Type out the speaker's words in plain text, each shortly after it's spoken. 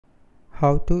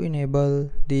How to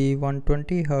enable the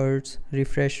 120 Hz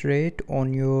refresh rate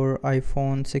on your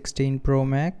iPhone 16 Pro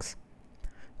Max.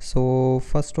 So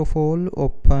first of all,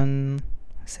 open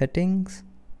settings.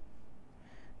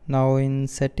 Now in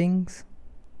settings,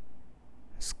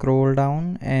 scroll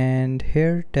down and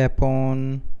here tap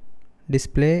on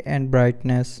display and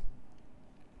brightness.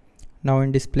 Now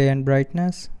in display and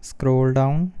brightness, scroll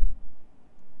down.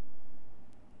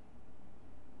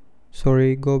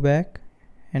 Go back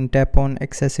and tap on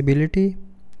accessibility.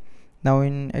 Now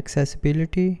in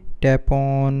accessibility, tap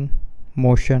on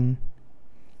motion.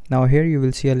 Now here you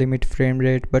will see a limit frame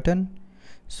rate button.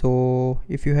 So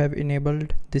if you have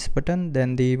enabled this button,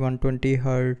 then the 120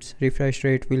 Hz refresh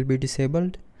rate will be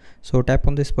disabled. So tap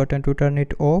on this button to turn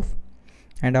it off,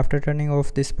 and after turning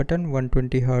off this button,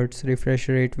 120 Hz refresh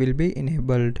rate will be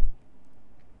enabled.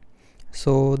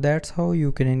 So that's how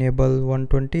you can enable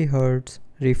 120 Hz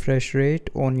refresh rate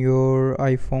on your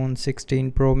iPhone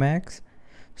 16 Pro Max.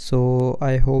 So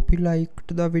I hope you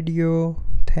liked the video.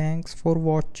 Thanks for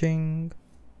watching.